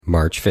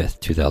March 5th,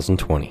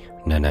 2020,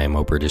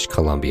 Nanaimo, British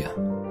Columbia.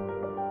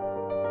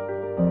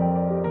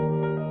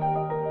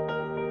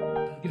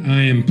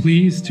 I am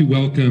pleased to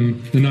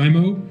welcome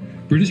Nanaimo,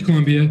 British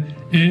Columbia,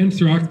 and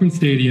Sir Oxman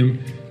Stadium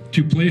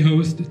to play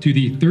host to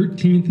the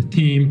 13th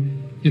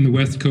team in the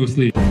West Coast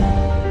League.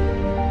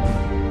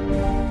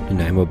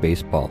 Nanaimo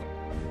baseball,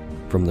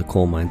 from the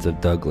coal mines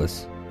of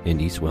Douglas in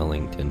East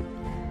Wellington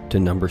to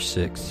number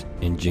 6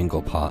 in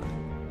Jingle Pot,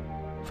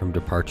 from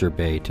Departure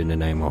Bay to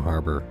Nanaimo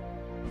Harbor,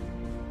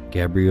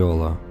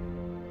 Gabriola,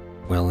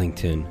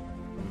 Wellington,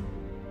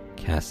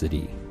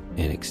 Cassidy,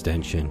 and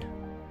Extension.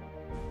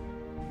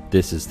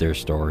 This is their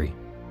story.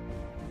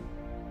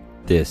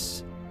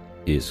 This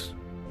is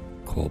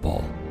Coal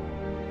Ball.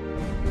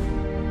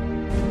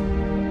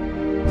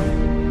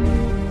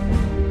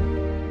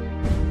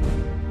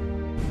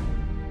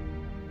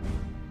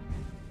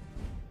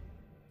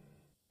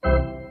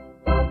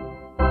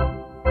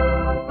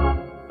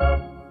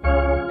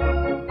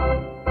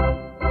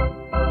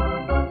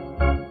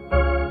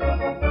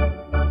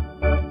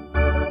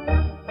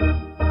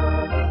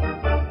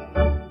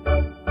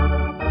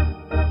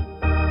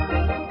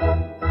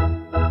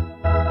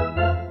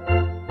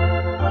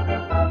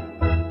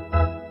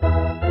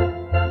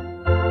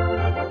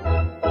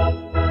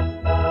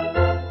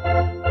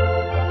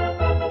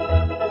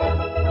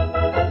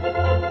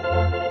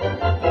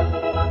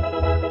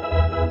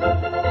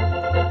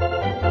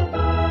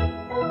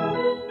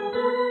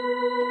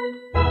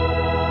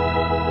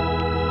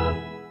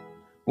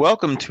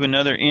 Welcome to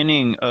another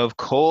inning of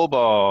Coal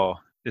Ball.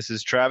 This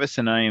is Travis,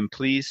 and I am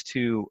pleased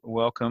to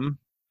welcome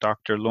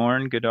Dr.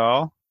 Lorne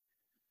Goodall,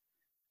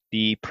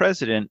 the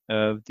president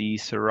of the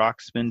Sir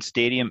Oxman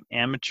Stadium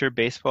Amateur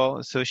Baseball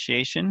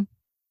Association.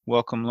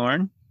 Welcome,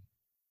 Lorne.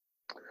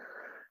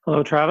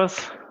 Hello,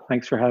 Travis.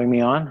 Thanks for having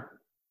me on.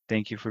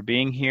 Thank you for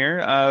being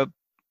here.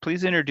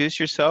 Please introduce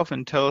yourself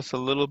and tell us a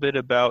little bit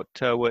about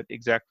what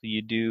exactly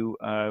you do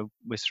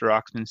with Sir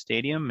Oxman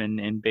Stadium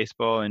and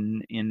baseball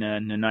in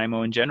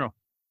Nanaimo in general.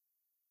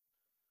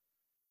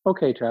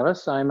 Okay,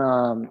 Travis. I'm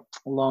a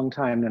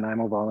longtime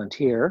Nanaimo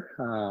volunteer.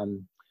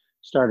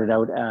 Started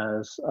out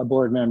as a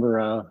board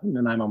member of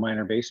Nanaimo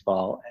Minor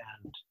Baseball,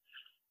 and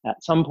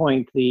at some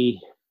point the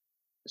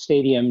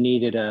stadium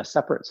needed a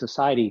separate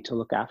society to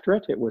look after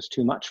it. It was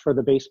too much for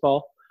the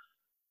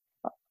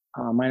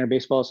Minor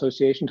Baseball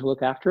Association to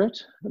look after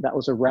it. That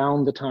was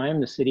around the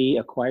time the city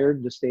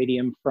acquired the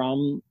stadium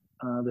from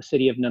the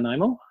city of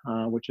Nanaimo,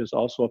 which is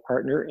also a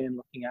partner in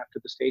looking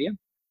after the stadium.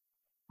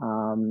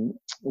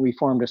 We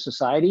formed a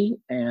society,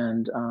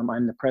 and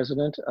I'm the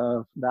president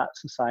of that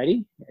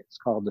society. It's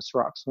called the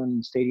Sir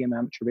Oxman Stadium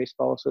Amateur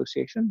Baseball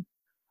Association.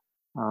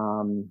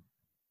 And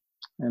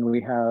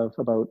we have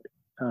about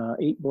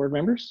 8 board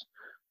members.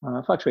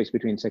 Fluctuates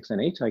between 6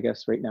 and 8. I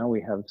guess right now we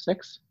have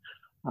 6.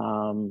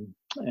 And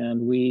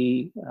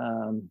we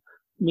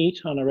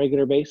meet on a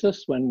regular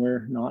basis when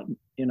we're not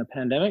in a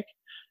pandemic.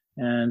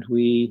 And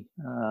we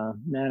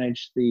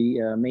manage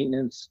the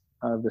maintenance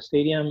of the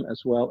stadium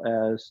as well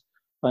as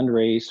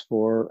fundraise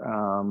for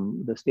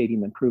the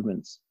stadium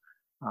improvements.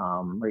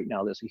 Right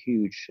now there's a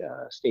huge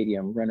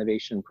stadium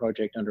renovation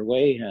project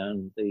underway,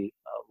 and the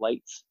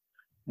lights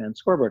and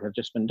scoreboard have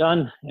just been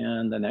done,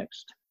 and the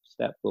next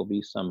step will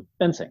be some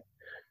fencing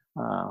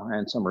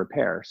and some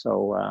repair.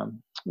 So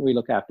we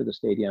look after the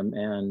stadium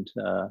and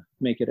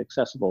make it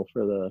accessible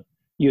for the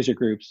user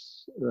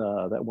groups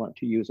that want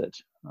to use it,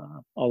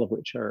 all of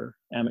which are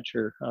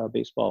amateur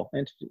baseball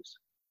entities.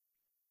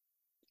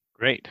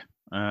 Great.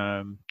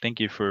 Thank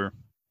you for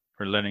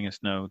letting us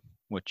know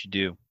what you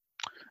do.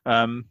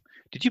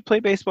 Did you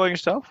play baseball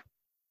yourself?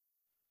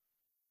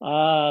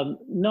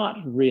 Not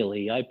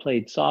really. I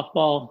played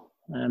softball,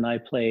 and I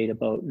played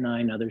about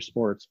 9 other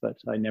sports, but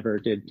I never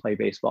did play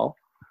baseball.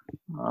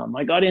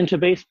 I got into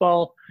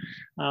baseball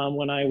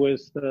when I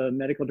was the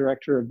medical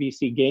director of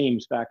BC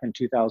Games back in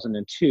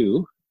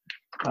 2002.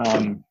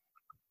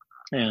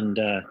 And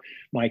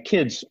my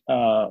kids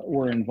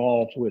were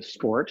involved with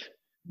sport,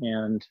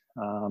 and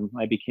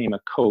I became a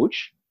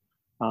coach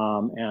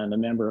and a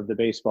member of the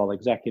baseball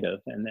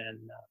executive, and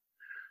then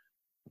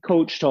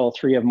coached all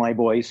 3 of my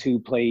boys who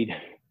played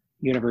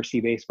university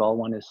baseball.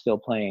 One is still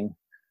playing.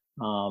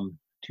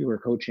 2 are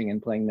coaching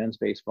and playing men's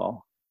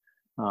baseball.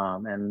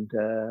 And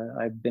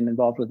I've been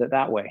involved with it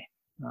that way,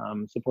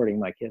 supporting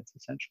my kids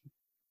essentially.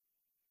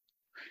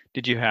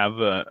 Did you have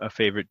a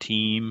favorite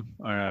team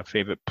or a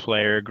favorite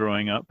player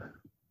growing up?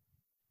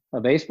 A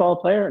baseball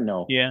player?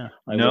 No. Yeah.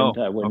 I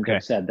wouldn't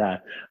have said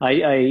that.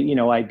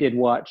 I did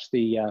watch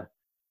the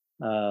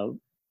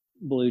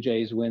Blue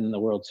Jays win the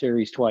World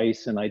Series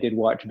twice, and I did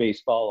watch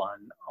baseball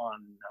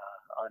on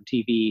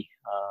TV.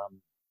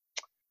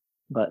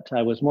 But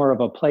I was more of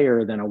a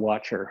player than a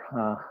watcher.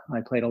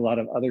 I played a lot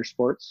of other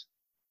sports.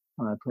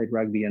 I played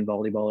rugby and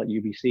volleyball at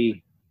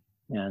UBC,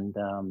 and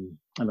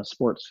I'm a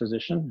sports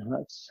physician.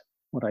 That's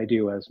what I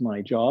do as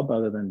my job,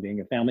 other than being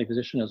a family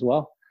physician as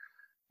well.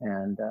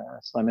 And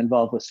so I'm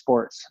involved with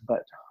sports,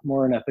 but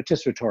more in a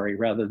participatory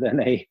rather than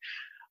a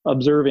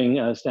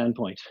observing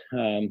standpoint.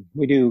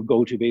 We do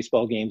go to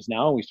baseball games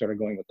now. We started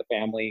going with the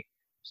family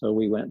So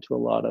we went to a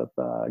lot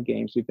of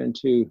games. We've been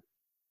to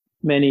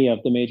many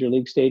of the major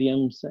league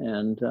stadiums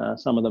and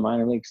some of the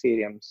minor league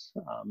stadiums.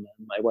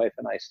 My wife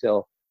and I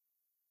still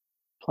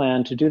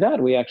plan to do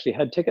that. We actually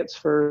had tickets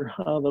for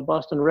the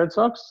Boston Red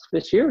Sox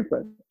this year,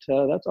 but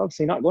that's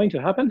obviously not going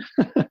to happen,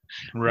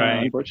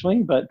 Right.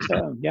 unfortunately. But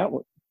yeah,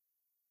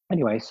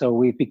 anyway, so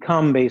we've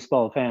become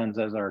baseball fans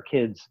as our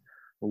kids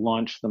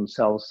launch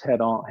themselves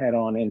head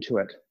on into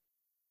it.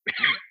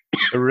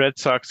 The Red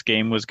Sox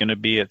game was going to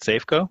be at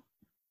Safeco?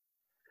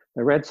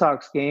 The Red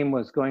Sox game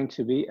was going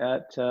to be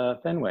at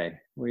Fenway.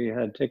 We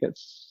had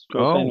tickets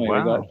for Fenway. Wow.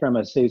 We got from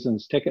a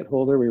season's ticket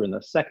holder. We were in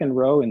the second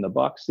row in the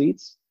box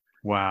seats.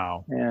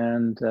 Wow.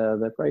 And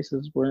the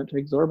prices weren't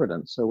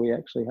exorbitant, so we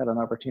actually had an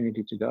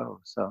opportunity to go.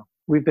 So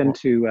we've been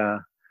to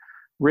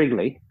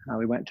Wrigley.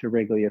 We went to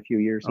Wrigley a few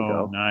years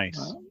ago. Oh,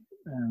 nice.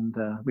 And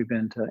we've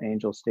been to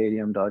Angel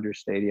Stadium, Dodger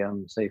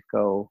Stadium,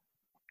 Safeco,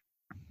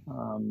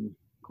 of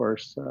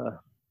course,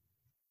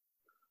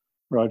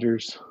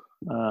 Rogers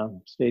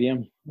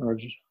Stadium.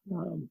 Rogers, I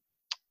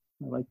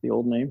like the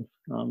old name.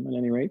 At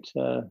any rate,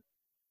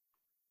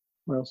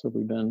 where else have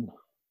we been?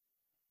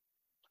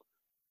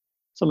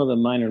 Some of the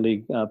minor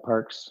league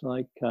parks,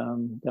 like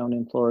down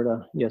in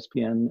Florida,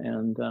 ESPN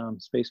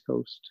and Space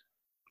Coast.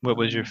 What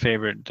was your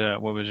favorite?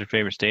 What was your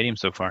favorite stadium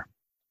so far?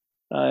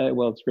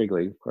 Well, it's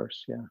Wrigley, of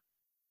course. Yeah.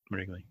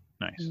 Wrigley,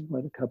 nice.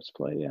 Where the Cubs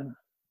play. Yeah.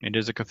 It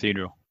is a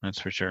cathedral, that's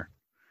for sure.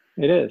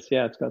 It is.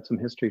 Yeah, it's got some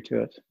history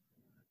to it.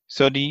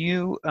 So, do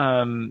you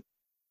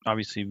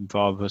obviously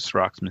involved with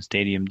Roxman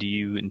Stadium? Do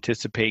you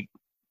anticipate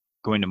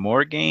going to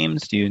more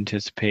games? Do you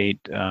anticipate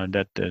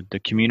that the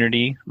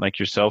community, like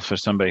yourself, or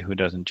somebody who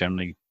doesn't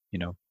generally,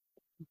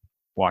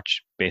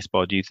 watch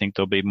baseball, do you think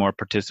there'll be more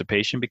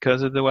participation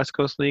because of the West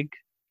Coast League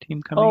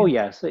team coming? Oh, in?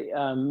 yes.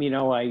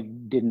 I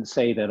didn't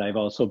say that I've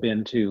also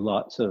been to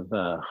lots of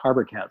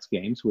Harbor Cats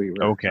games. We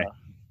were okay.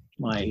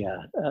 My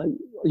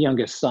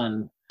youngest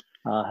son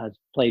has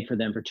played for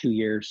them for 2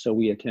 years, so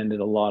we attended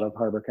a lot of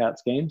Harbor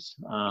Cats games.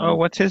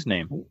 What's his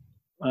name?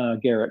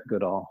 Garrett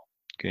Goodall.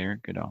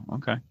 Garrett Goodall.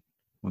 Okay.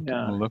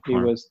 We'll look he for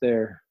him. was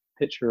their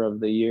pitcher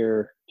of the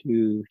year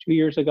 2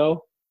 years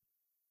ago.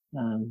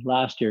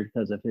 Last year,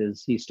 because of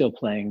he's still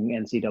playing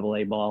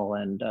NCAA ball,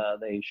 and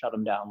they shut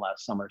him down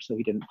last summer, so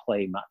he didn't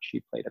play much.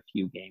 He played a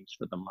few games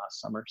for them last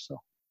summer. So,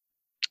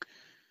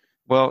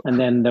 well, and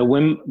then the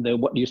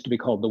what used to be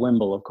called the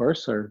Wimble, of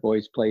course, our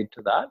boys played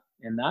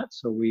in that.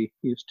 So we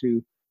used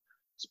to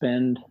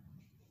spend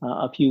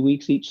a few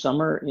weeks each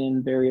summer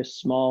in various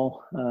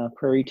small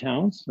prairie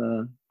towns,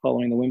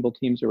 following the Wimble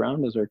teams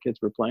around as our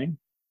kids were playing.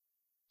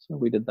 So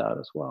we did that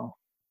as well.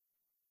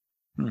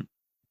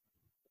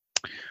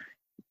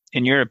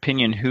 In your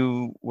opinion,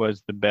 who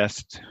was the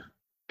best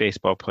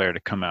baseball player to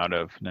come out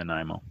of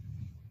Nanaimo?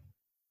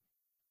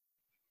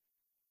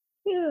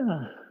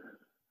 Yeah.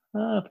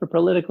 For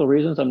political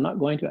reasons, I'm not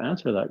going to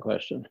answer that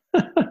question.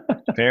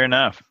 Fair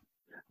enough.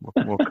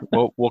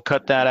 We'll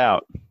cut that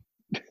out.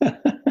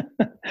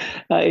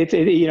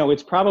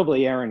 It's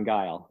probably Aaron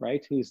Guile,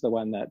 right? He's the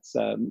one that's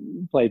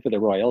played for the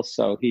Royals,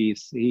 so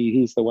he's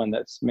the one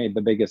that's made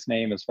the biggest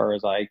name as far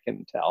as I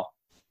can tell.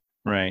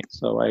 Right.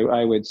 So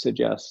I would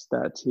suggest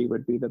that he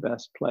would be the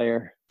best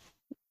player.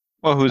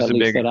 Well, who's the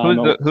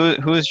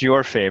biggest? Who's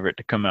your favorite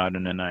to come out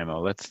in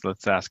Nanaimo?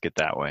 Let's ask it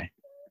that way.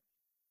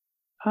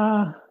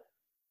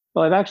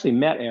 Well, I've actually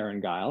met Aaron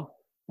Guile,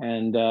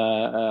 and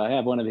I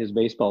have one of his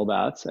baseball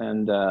bats,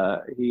 and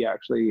he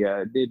actually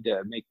did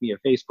make me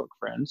a Facebook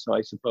friend. So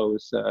I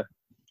suppose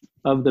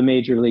of the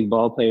major league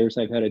ball players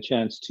I've had a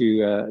chance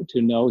to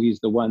know, he's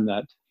the one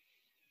that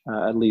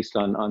at least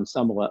on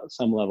some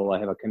level I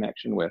have a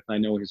connection with. I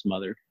know his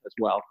mother as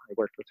well. I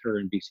worked with her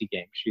in BC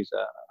Games. She's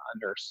a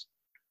nurse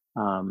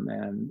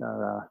and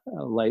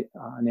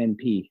an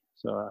NP.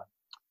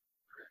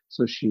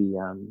 So she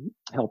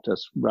helped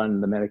us run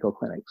the medical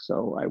clinic.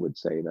 So I would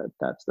say that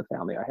that's the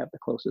family I have the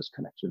closest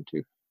connection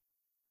to.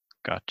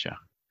 Gotcha.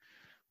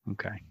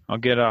 Okay. I'll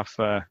get off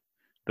the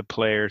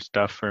player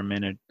stuff for a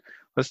minute.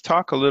 Let's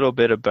talk a little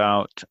bit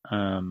about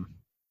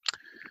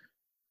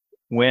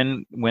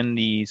when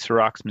the Sir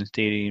Roxman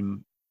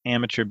Stadium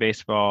Amateur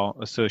Baseball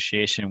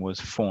Association was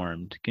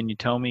formed. Can you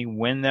tell me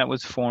when that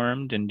was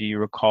formed, and do you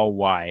recall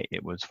why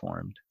it was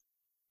formed?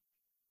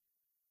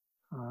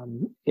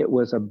 It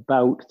was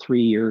about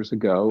 3 years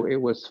ago.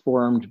 It was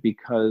formed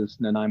because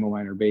Nanaimo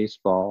Minor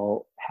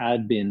Baseball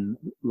had been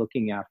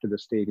looking after the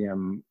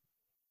stadium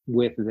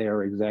with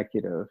their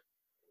executive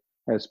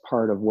as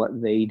part of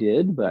what they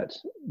did, but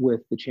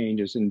with the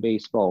changes in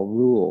baseball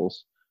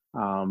rules,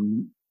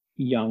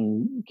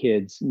 young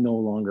kids no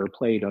longer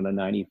played on a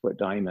 90-foot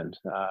diamond.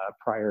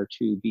 Prior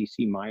to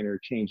BC Minor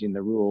changing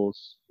the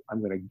rules, I'm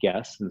going to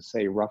guess and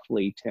say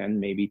roughly 10,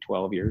 maybe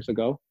 12 years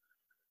ago.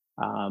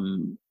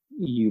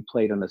 You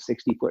played on a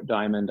 60-foot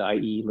diamond,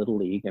 i.e. Little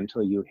League,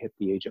 until you hit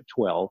the age of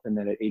 12. And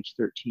then at age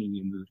 13,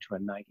 you moved to a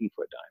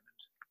 90-foot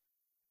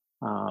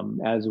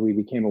diamond. As we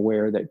became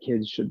aware that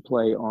kids should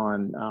play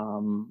on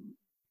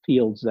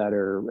fields that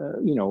are,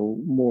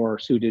 more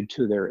suited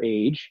to their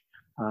age,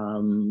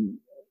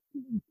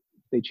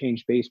 they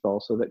changed baseball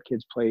so that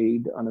kids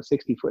played on a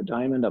 60-foot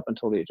diamond up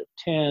until the age of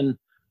 10,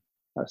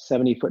 a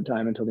 70-foot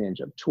diamond until the age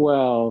of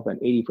 12, an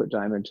 80-foot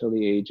diamond until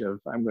the age of,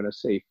 I'm going to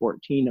say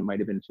 14, it might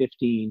have been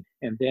 15,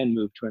 and then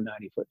moved to a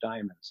 90-foot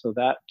diamond. So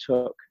that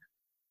took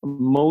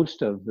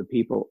most of the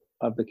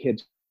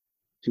kids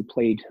who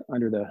played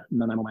under the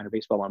Nanaimo minor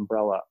baseball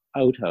umbrella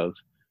out of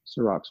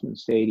Sir Roxman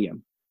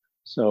Stadium.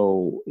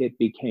 So it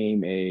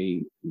became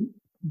a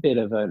bit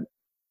of an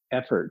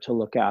effort to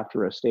look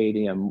after a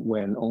stadium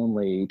when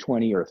only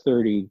 20 or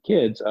 30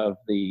 kids of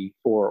the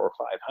 400 or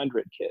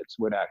 500 kids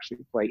would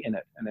actually play in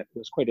it. And it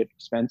was quite an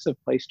expensive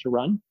place to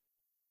run.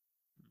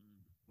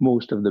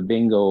 Most of the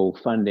bingo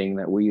funding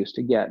that we used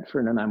to get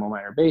for Nanaimo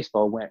minor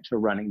baseball went to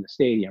running the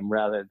stadium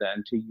rather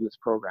than to youth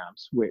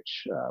programs,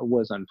 which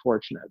was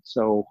unfortunate.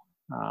 So,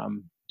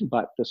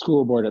 but the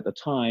school board at the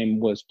time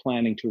was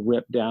planning to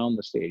rip down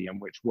the stadium,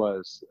 which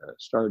was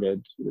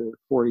started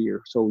 40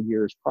 or so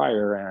years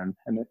prior, and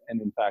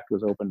in fact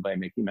was opened by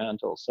Mickey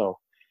Mantle. So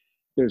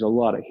there's a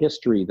lot of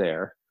history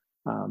there.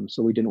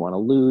 So we didn't want to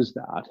lose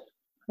that.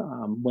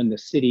 When the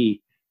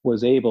city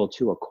was able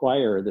to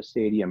acquire the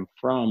stadium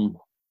from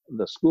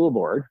the school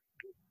board,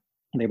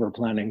 they were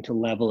planning to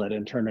level it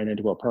and turn it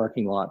into a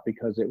parking lot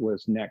because it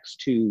was next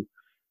to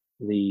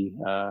the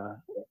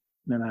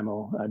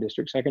Nanaimo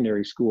District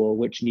Secondary School,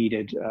 which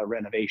needed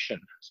renovation.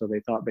 So they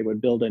thought they would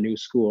build a new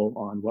school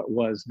on what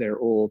was their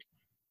old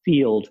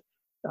field,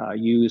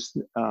 use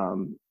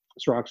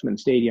Sir Roxman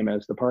Stadium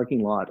as the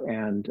parking lot,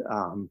 and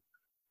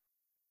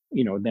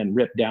then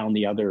rip down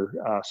the other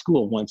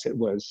school once it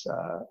was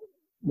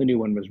the new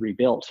one was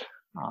rebuilt.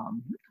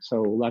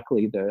 So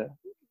luckily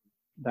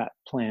that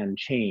plan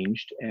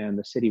changed, and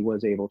the city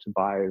was able to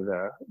buy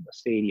the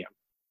stadium.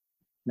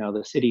 Now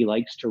the city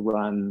likes to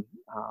run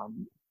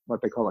what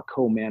they call a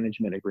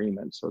co-management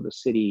agreement. So the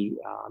city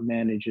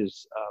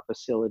manages a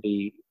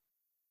facility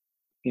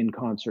in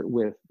concert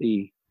with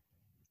the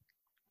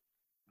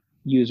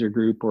user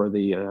group or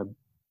the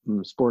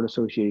sport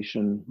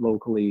association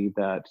locally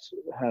that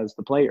has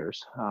the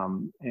players,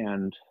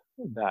 and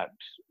that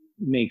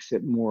makes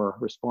it more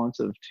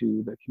responsive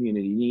to the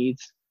community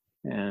needs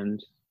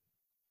and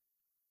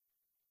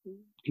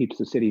keeps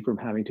the city from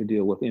having to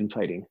deal with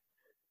infighting,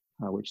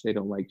 which they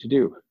don't like to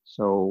do.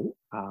 So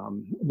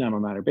Nanaimo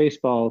Minor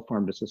Baseball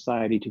formed a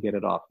society to get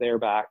it off their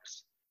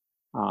backs,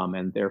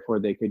 and therefore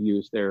they could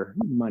use their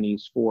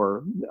monies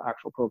for the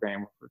actual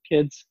program for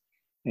kids.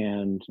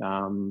 And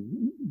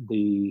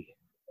the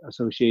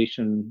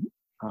association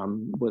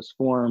was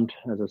formed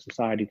as a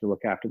society to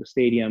look after the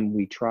stadium.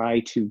 We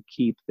try to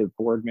keep the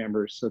board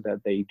members so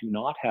that they do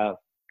not have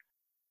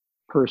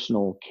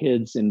personal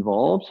kids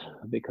involved,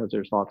 because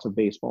there's lots of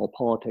baseball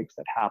politics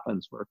that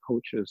happens where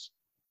coaches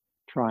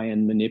try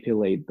and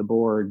manipulate the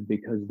board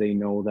because they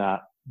know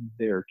that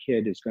their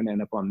kid is going to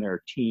end up on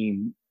their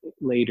team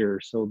later,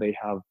 so they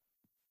have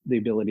the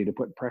ability to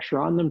put pressure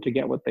on them to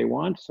get what they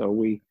want. So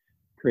we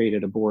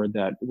created a board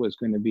that was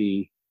going to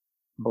be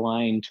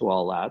blind to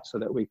all that so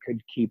that we could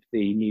keep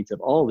the needs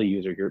of all the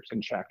user groups in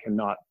check and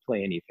not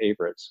play any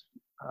favorites.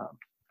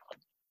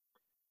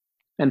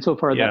 And so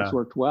far that's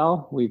worked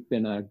well. We've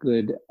been a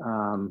good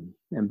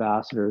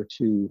ambassador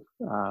to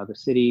the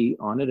city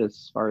on it,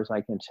 as far as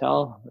I can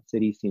tell. The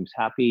city seems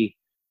happy.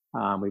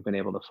 We've been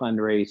able to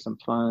fundraise some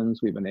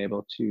funds. We've been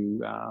able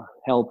to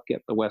help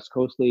get the West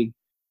Coast League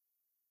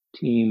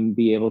team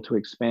be able to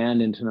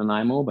expand into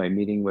Nanaimo by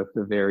meeting with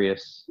the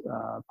various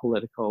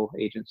political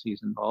agencies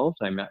involved.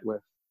 I met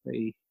with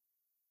the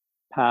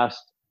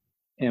past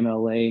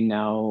MLA,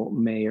 now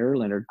Mayor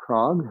Leonard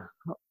Krog,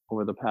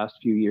 over the past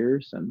few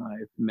years, and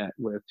I've met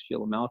with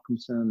Sheila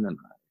Malcolmson, and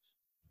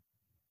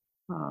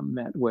I've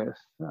met with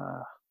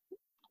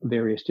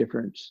various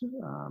different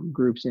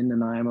groups in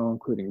Nanaimo,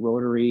 including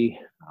Rotary,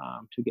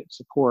 to get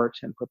support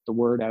and put the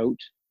word out.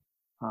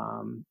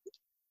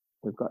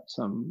 We've got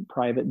some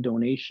private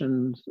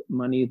donations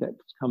money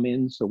that's come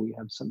in, so we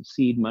have some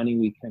seed money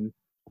we can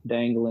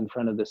dangle in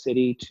front of the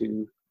city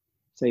to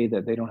say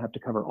that they don't have to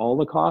cover all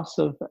the costs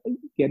of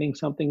getting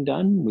something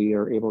done. We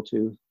are able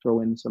to throw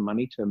in some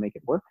money to make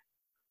it work.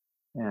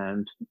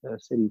 And the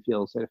city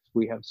feels that if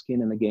we have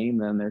skin in the game,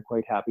 then they're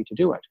quite happy to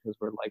do it because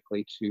we're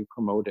likely to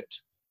promote it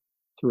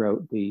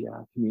throughout the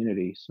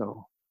community.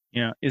 So,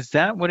 yeah, is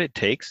that what it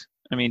takes?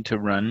 I mean, to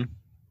run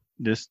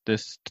this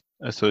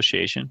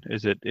association?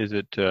 Is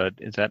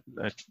that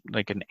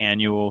like an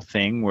annual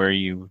thing where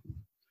you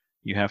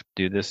have to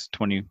do this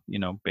 20,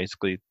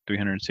 basically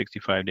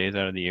 365 days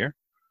out of the year?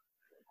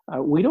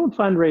 We don't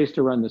fundraise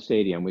to run the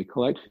stadium. We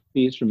collect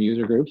fees from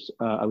user groups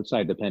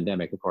outside the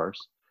pandemic, of course,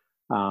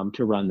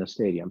 to run the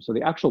stadium. So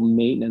the actual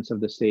maintenance of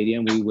the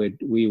stadium,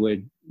 we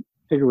would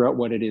figure out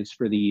what it is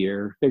for the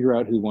year, figure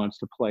out who wants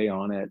to play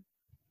on it,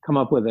 come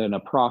up with an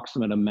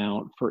approximate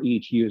amount for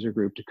each user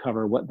group to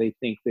cover what they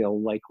think they'll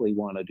likely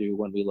want to do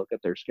when we look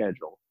at their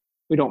schedule.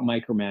 We don't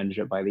micromanage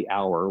it by the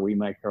hour. We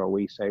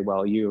say,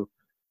 well, you're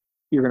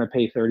going to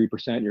pay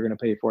 30%, you're going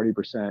to pay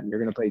 40%, you're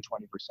going to pay 20%,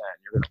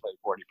 you're going to pay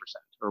 40%,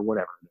 or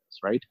whatever it is,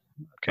 right?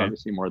 Okay.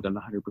 Obviously more than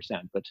 100%,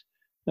 but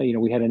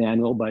we had an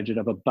annual budget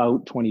of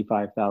about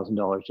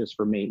 $25,000 just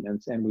for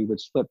maintenance, and we would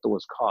split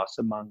those costs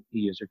among the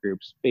user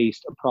groups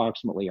based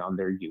approximately on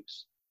their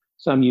use.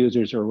 Some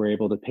users were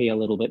able to pay a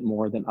little bit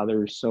more than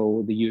others,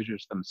 so the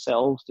users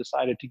themselves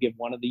decided to give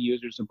one of the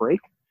users a break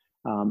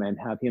and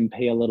have him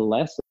pay a little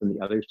less, and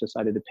the others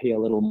decided to pay a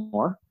little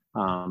more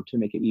to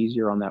make it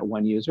easier on that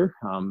one user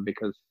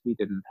because he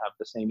didn't have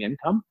the same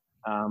income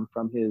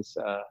from his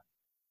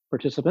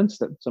participants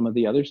that some of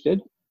the others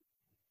did,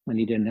 and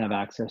he didn't have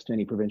access to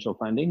any provincial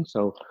funding.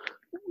 So,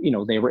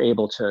 they were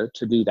able to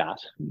do that.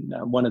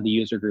 One of the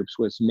user groups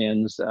was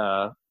men's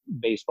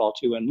baseball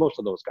too, and most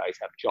of those guys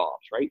have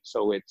jobs, right?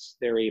 So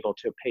they're able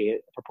to pay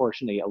it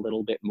proportionally a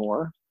little bit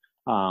more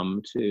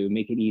to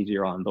make it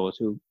easier on those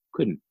who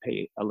couldn't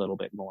pay a little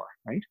bit more,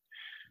 right?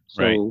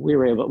 So right. we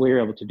were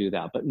able to do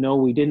that. But no,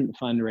 we didn't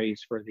fundraise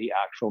for the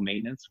actual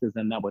maintenance, because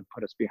then that would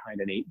put us behind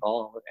an 8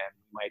 ball and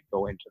we might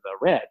go into the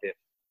red if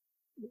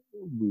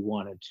we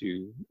wanted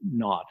to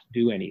not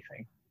do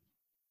anything.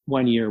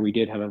 One year we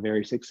did have a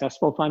very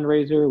successful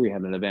fundraiser. We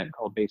had an event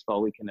called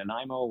Baseball Week in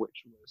Nanaimo,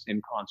 which was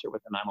in concert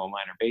with Nanaimo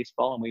Minor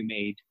Baseball, and we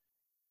made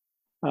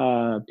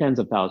tens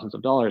of thousands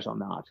of dollars on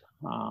that.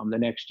 The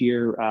next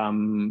year,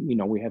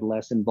 we had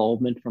less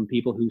involvement from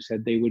people who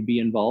said they would be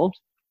involved,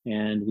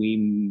 and we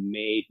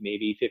made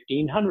maybe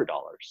 $1,500.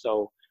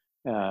 So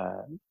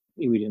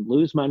we didn't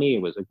lose money.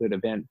 It was a good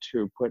event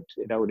to put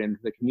it out into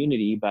the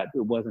community, but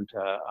it wasn't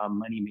a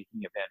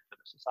money-making event for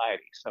the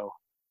society. So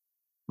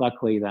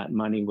luckily that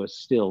money was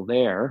still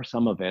there,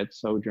 some of it.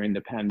 So during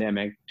the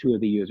pandemic, 2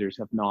 of the users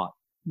have not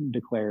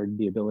declared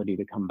the ability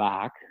to come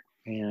back,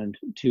 and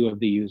 2 of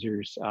the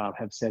users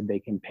have said they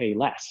can pay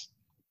less.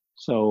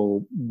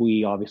 So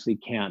we obviously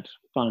can't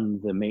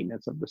fund the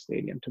maintenance of the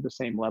stadium to the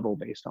same level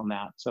based on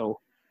that. So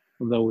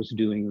those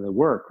doing the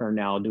work are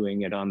now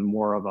doing it on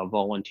more of a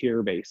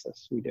volunteer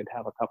basis. We did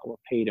have a couple of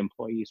paid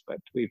employees, but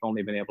we've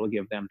only been able to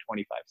give them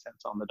 25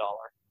 cents on the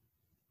dollar.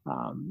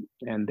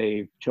 And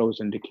they've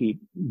chosen to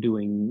keep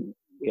doing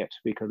it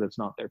because it's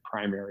not their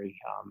primary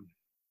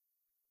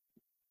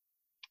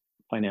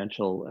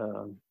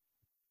financial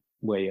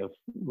way of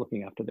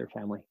looking after their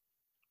family.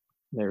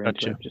 They're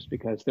into it just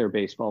because they're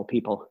baseball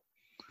people.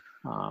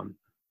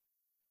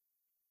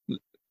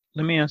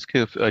 Let me ask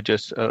you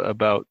just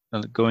about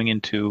going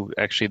into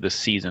actually the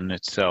season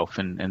itself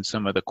and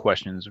some of the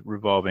questions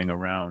revolving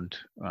around.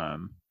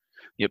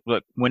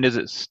 Look, when does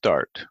it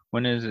start?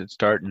 When does it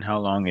start, and how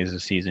long is the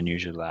season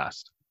usually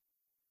last?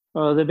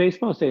 The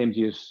baseball stadiums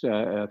use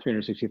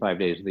 365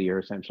 days of the year,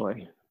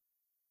 essentially.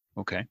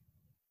 Okay.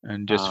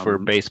 And just for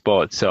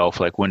baseball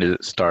itself, like when does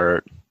it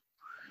start?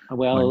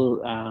 Well,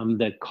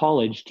 the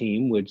college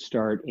team would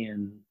start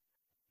in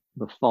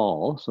the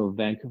fall. So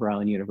Vancouver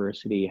Island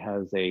University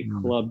has a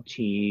club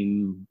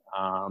team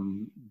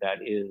that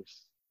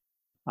is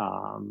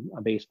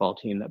a baseball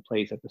team that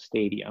plays at the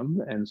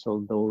stadium. And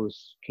so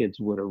those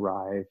kids would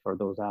arrive, or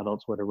those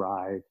adults would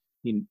arrive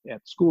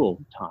at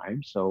school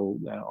time. So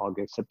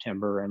August,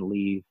 September, and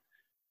leave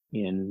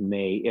in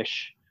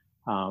May-ish.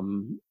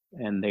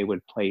 And they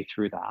would play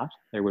through that.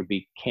 There would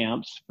be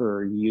camps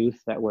for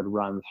youth that would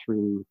run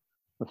through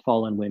the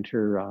fall and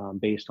winter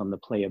based on the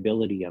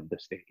playability of the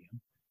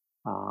stadium,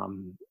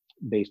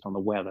 based on the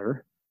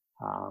weather.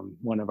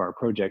 One of our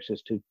projects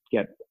is to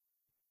get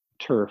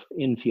turf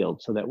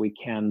infield so that we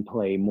can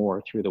play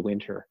more through the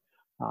winter,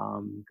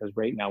 because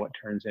right now it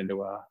turns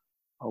into a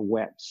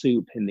wet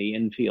soup in the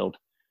infield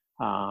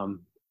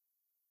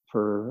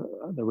for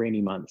the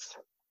rainy months,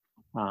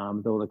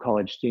 though the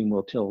college team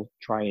will still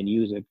try and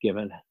use it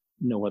given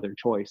no other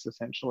choice,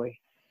 essentially.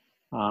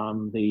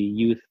 The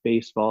youth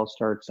baseball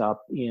starts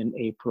up in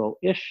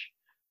April-ish,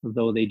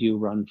 though they do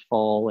run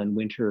fall and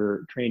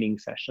winter training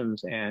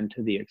sessions, and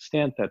to the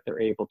extent that they're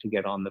able to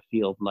get on the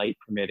field, light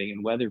permitting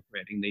and weather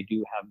permitting, they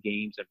do have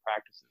games and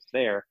practices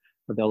there,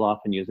 but they'll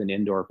often use an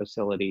indoor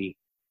facility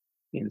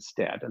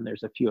instead. And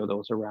there's a few of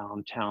those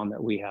around town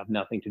that we have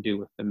nothing to do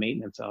with the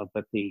maintenance of,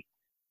 but the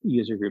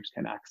user groups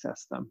can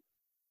access them.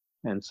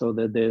 And so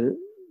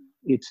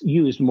it's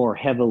used more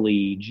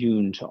heavily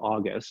June to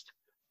August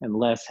and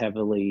less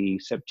heavily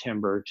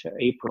September to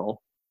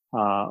April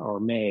or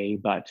May,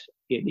 but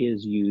it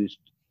is used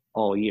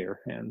all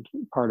year. And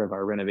part of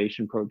our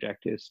renovation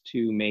project is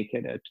to make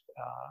it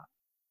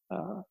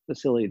a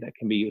facility that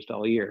can be used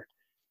all year.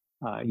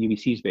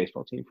 UBC's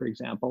baseball team, for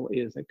example,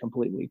 is a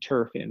completely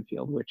turf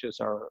infield, which is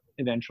our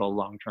eventual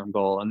long-term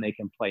goal, and they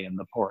can play in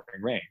the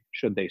pouring rain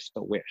should they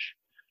so wish.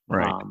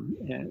 Right.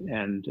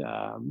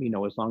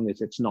 As long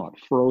as it's not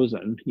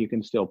frozen, you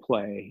can still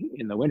play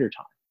in the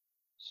wintertime.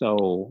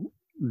 So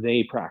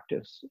they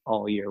practice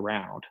all year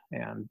round,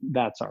 and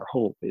that's our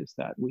hope, is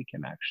that we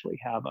can actually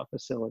have a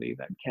facility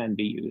that can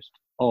be used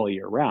all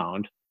year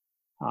round,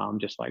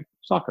 just like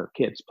soccer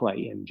kids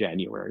play in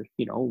January.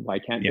 Why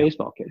can't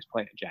baseball kids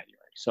play in January?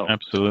 So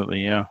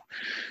absolutely, yeah.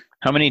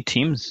 How many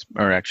teams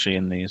are actually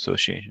in the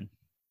association?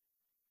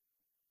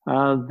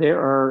 There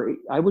are,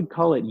 I would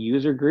call it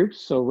user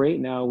groups. So right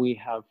now we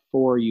have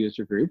 4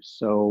 user groups.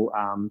 So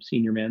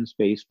senior men's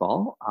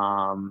baseball,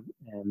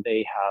 and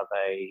they have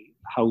a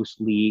house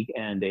league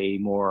and a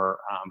more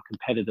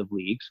competitive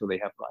league. So they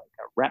have like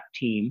a rep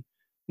team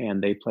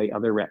and they play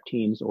other rep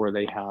teams, or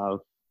they have,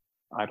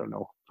 I don't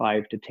know,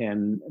 5 to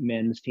 10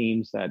 men's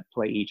teams that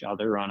play each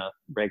other on a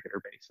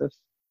regular basis.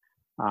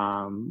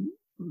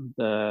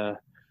 The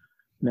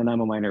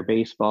Nanaimo Minor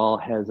Baseball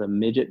has a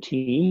midget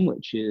team,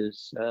 which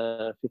is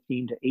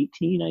 15 to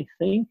 18, I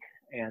think,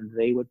 and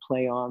they would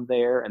play on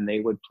there, and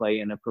they would play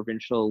in a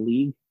provincial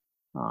league.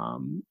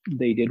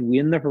 They did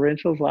win the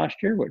provincials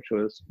last year, which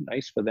was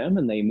nice for them,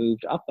 and they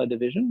moved up a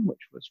division,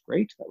 which was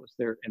great. That was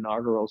their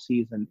inaugural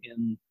season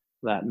in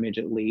that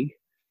midget league.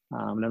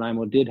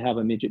 Nanaimo did have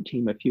a midget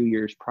team a few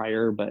years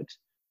prior, but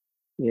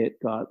it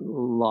got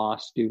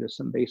lost due to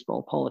some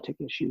baseball politic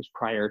issues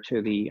prior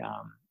to the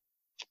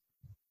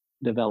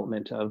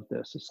development of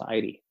the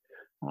society.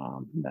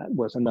 That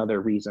was another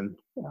reason,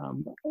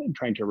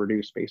 trying to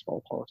reduce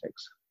baseball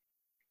politics.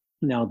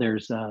 Now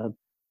there's a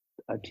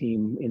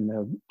team in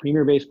the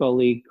Premier Baseball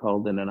League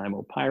called the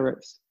Nanaimo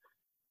Pirates.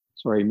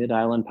 Sorry,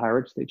 Mid-Island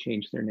Pirates. They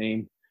changed their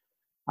name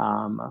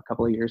a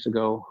couple of years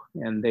ago,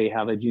 and they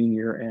have a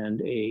junior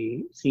and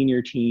a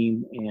senior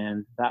team,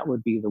 and that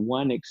would be the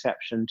one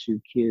exception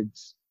to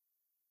kids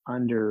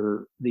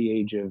under the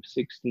age of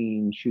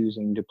 16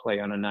 choosing to play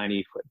on a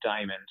 90-foot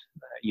diamond.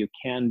 You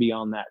can be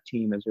on that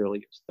team as early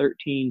as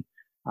 13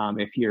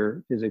 if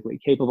you're physically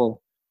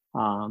capable,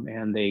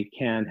 and they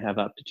can have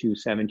up to 2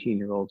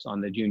 17-year-olds on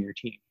the junior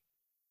team.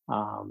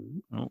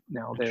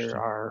 Now there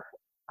are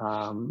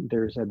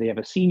they have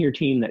a senior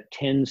team that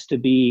tends to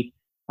be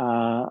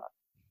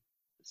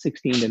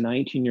 16 to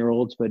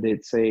 19-year-olds, but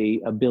it's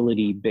a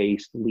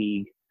ability-based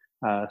league.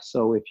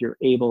 So if you're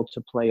able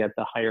to play at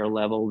the higher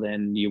level,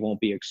 then you won't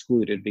be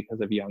excluded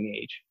because of young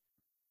age.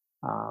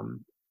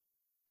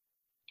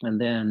 And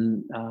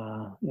then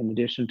in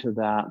addition to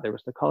that, there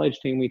was the college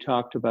team we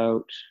talked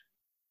about.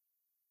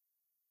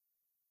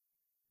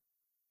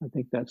 I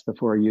think that's the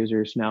 4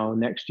 users. Now,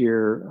 next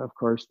year, of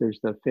course, there's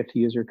the 5th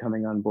user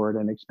coming on board,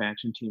 an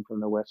expansion team from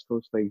the West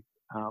Coast League,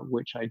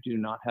 which I do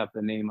not have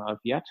the name of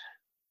yet.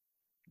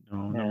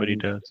 No, nobody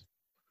does.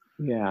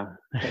 Yeah,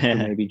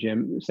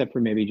 except for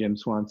maybe Jim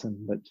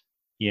Swanson, but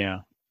yeah.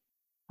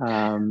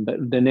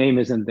 But the name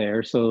isn't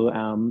there, so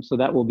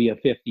that will be a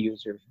 5th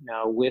user.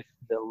 Now with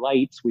the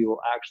lights, we will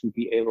actually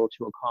be able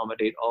to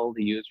accommodate all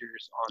the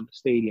users on the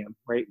stadium.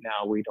 Right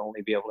now, we'd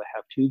only be able to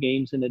have 2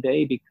 games in a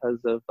day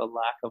because of the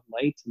lack of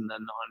lights and the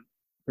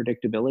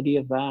non-predictability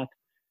of that,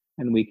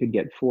 and we could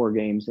get 4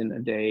 games in a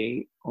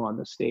day on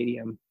the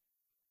stadium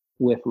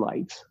with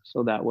lights.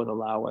 So that would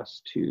allow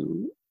us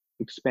to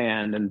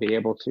expand and be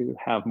able to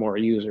have more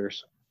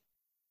users.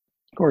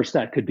 Of course,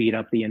 that could beat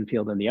up the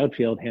infield and the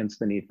outfield, hence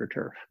the need for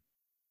turf.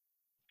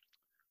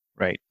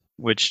 Right,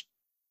 which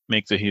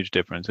makes a huge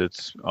difference.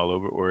 It's all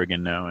over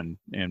Oregon now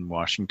and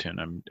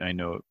Washington. I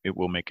know it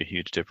will make a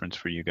huge difference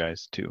for you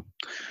guys too.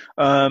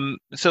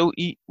 So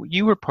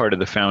you were part of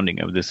the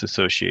founding of this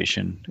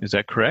association, is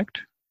that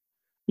correct?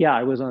 Yeah,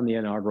 I was on the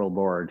inaugural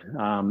board.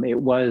 It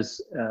was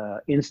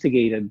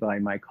instigated by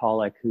Mike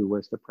Hollick, who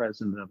was the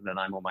president of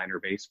Nanaimo Minor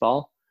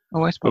Baseball.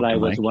 Oh, I spoke to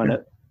Mike.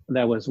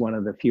 That was one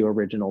of the few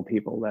original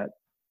people that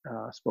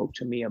spoke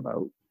to me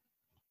about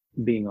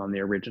being on the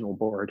original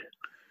board.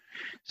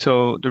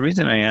 So the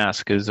reason I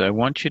ask is I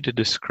want you to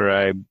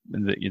describe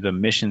the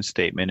mission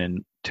statement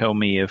and tell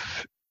me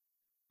if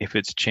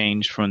it's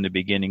changed from the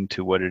beginning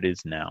to what it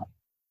is now.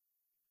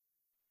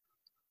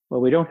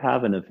 Well, we don't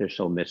have an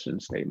official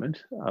mission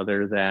statement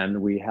other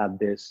than we had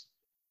this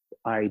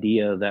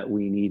idea that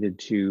we needed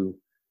to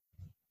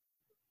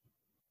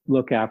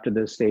look after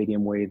the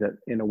stadium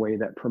in a way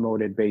that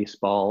promoted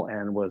baseball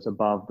and was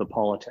above the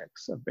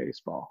politics of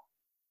baseball.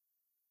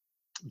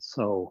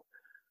 So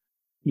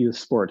youth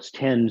sports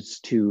tends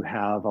to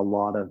have a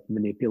lot of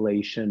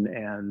manipulation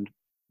and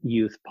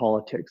youth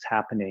politics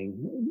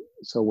happening.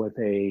 So with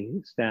a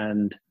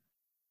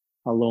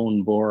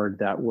stand-alone board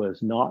that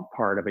was not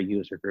part of a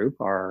user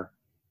group, our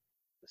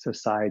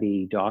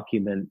society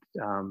document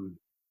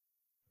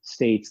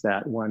states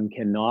that one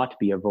cannot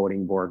be a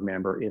voting board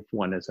member if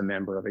one is a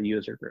member of a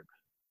user group.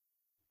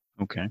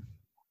 Okay.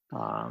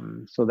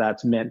 So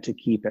that's meant to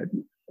keep it,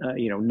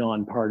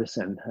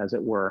 nonpartisan, as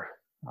it were.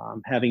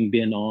 Having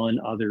been on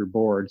other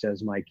boards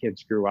as my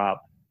kids grew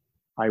up,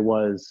 I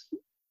was,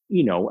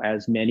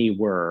 as many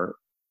were,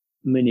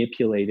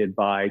 manipulated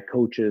by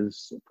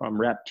coaches from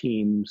rep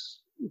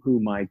teams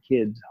who my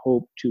kids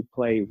hope to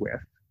play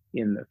with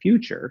in the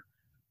future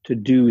to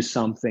do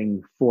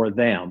something for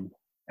them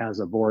as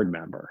a board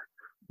member.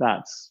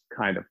 That's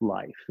kind of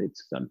life.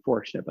 It's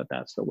unfortunate, but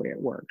that's the way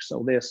it works.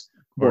 So this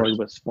board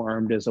was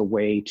formed as a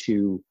way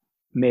to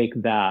make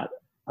that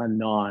a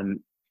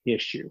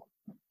non-issue.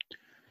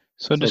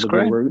 So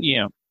describe,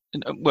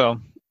 well,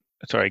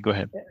 sorry, go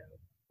ahead.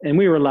 And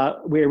we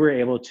were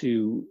able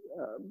to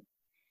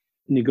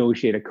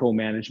negotiate a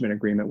co-management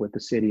agreement with the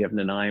city of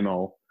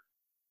Nanaimo,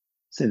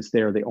 since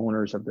they're the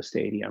owners of the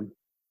stadium.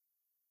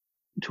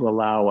 to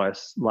allow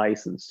us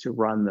license to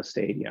run the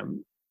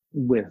stadium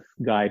with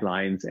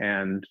guidelines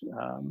and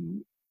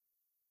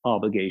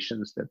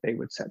obligations that they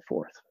would set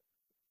forth.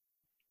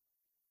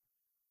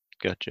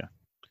 Gotcha.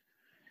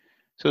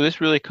 So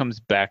this really comes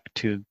back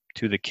to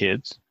the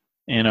kids.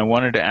 And I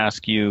wanted to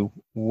ask you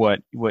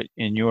what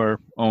in your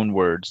own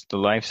words, the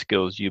life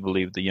skills you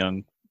believe the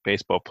young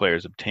baseball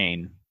players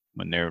obtain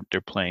when they're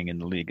playing in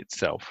the league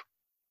itself.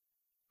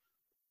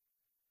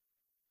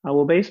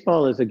 Well,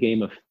 baseball is a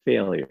game of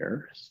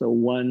failure. So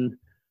one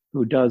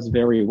who does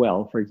very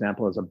well, for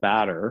example, as a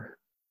batter,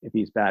 if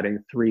he's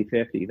batting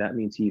 .350, that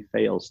means he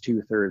fails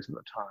 2/3 of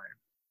the time,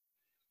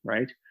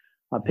 right?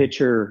 A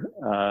pitcher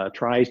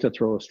tries to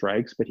throw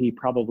strikes, but he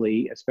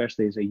probably,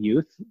 especially as a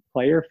youth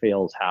player,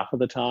 fails half of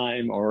the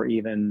time or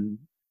even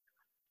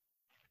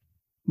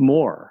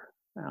more.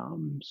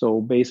 So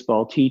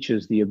baseball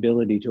teaches the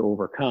ability to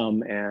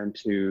overcome and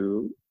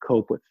to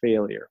cope with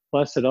failure.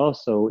 Plus, it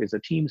also is a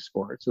team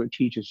sport, so it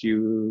teaches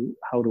you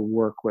how to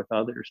work with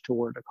others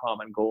toward a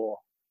common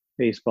goal.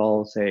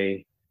 Baseball is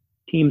a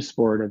team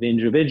sport of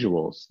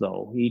individuals,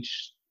 though.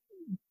 Each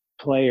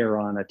player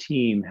on a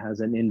team has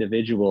an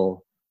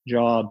individual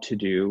job to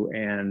do,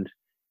 and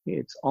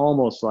it's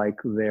almost like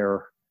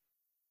they're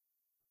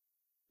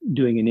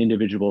doing an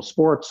individual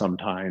sport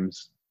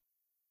sometimes,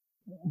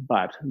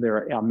 but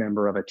they're a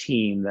member of a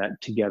team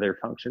that together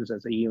functions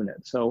as a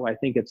unit. So I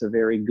think it's a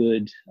very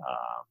good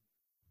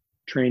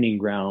training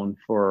ground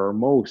for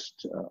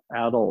most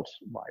adult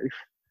life,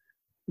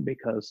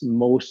 because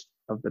most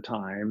of the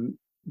time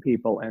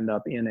people end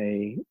up in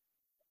a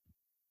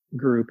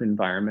group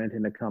environment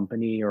in a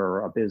company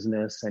or a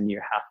business, and you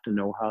have to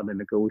know how to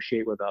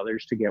negotiate with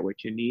others to get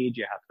what you need.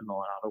 You have to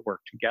know how to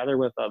work together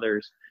with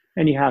others,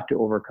 and you have to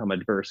overcome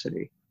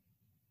adversity.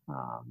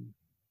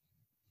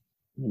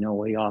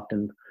 We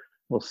often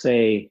will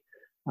say,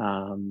 there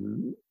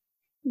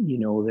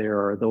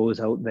are those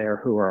out there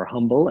who are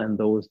humble and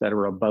those that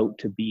are about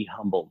to be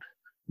humbled.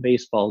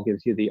 Baseball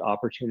gives you the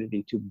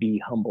opportunity to be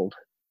humbled.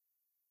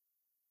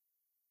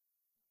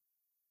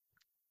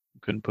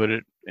 Couldn't put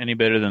it any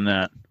better than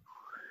that.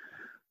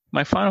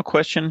 My final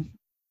question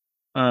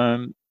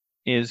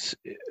is,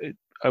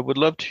 I would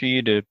love for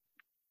you to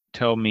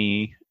tell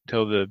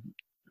the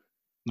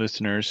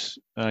listeners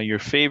your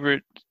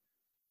favorite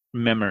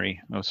memory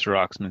of Sir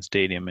Oxman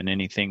Stadium and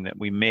anything that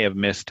we may have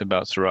missed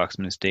about Sir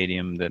Oxman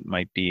Stadium that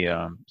might be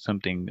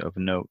something of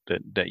note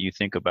that you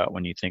think about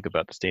when you think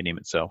about the stadium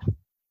itself.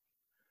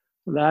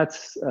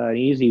 That's an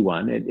easy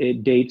one.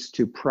 It dates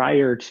to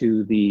prior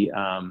to the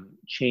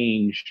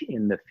change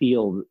in the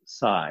field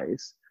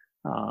size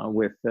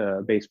with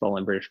baseball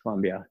in British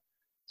Columbia.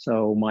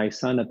 So my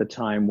son at the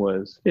time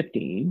was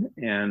 15,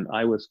 and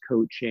I was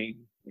coaching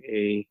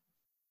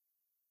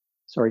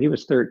he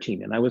was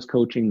 13, and I was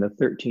coaching the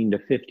 13 to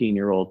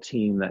 15-year-old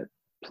team that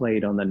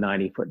played on the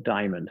 90-foot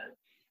diamond.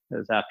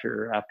 Because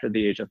after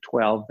the age of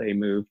 12, they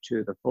moved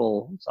to the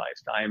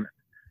full-size diamond.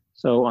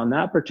 So on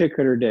that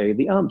particular day,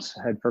 the umps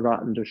had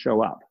forgotten to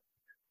show up.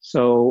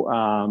 So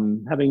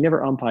having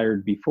never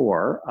umpired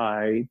before,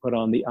 I put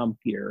on the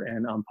ump gear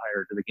and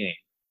umpired the game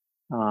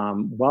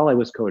while I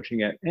was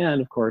coaching it. And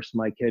of course,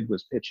 my kid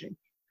was pitching.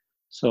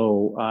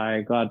 So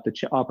I got the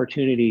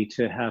opportunity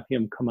to have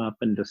him come up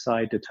and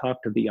decide to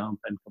talk to the ump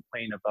and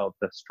complain about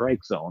the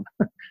strike zone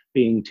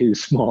being too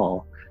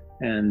small.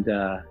 And,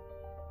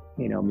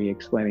 me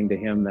explaining to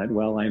him that,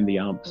 well, I'm the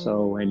ump,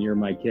 and you're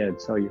my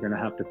kid, so you're going to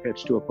have to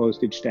pitch to a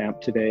postage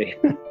stamp today.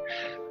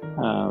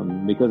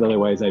 Because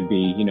otherwise I'd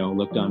be,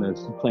 looked on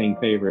as playing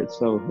favorites.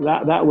 So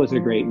that was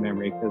a great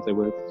memory, because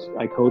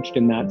I coached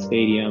in that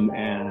stadium,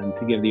 and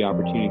to give the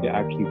opportunity to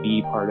actually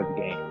be part of the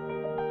game.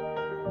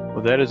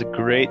 Well, that is a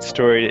great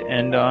story to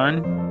end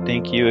on.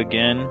 Thank you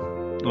again,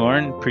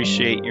 Lauren.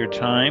 Appreciate your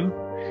time.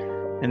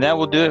 And that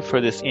will do it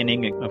for this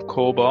inning of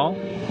Cole Ball.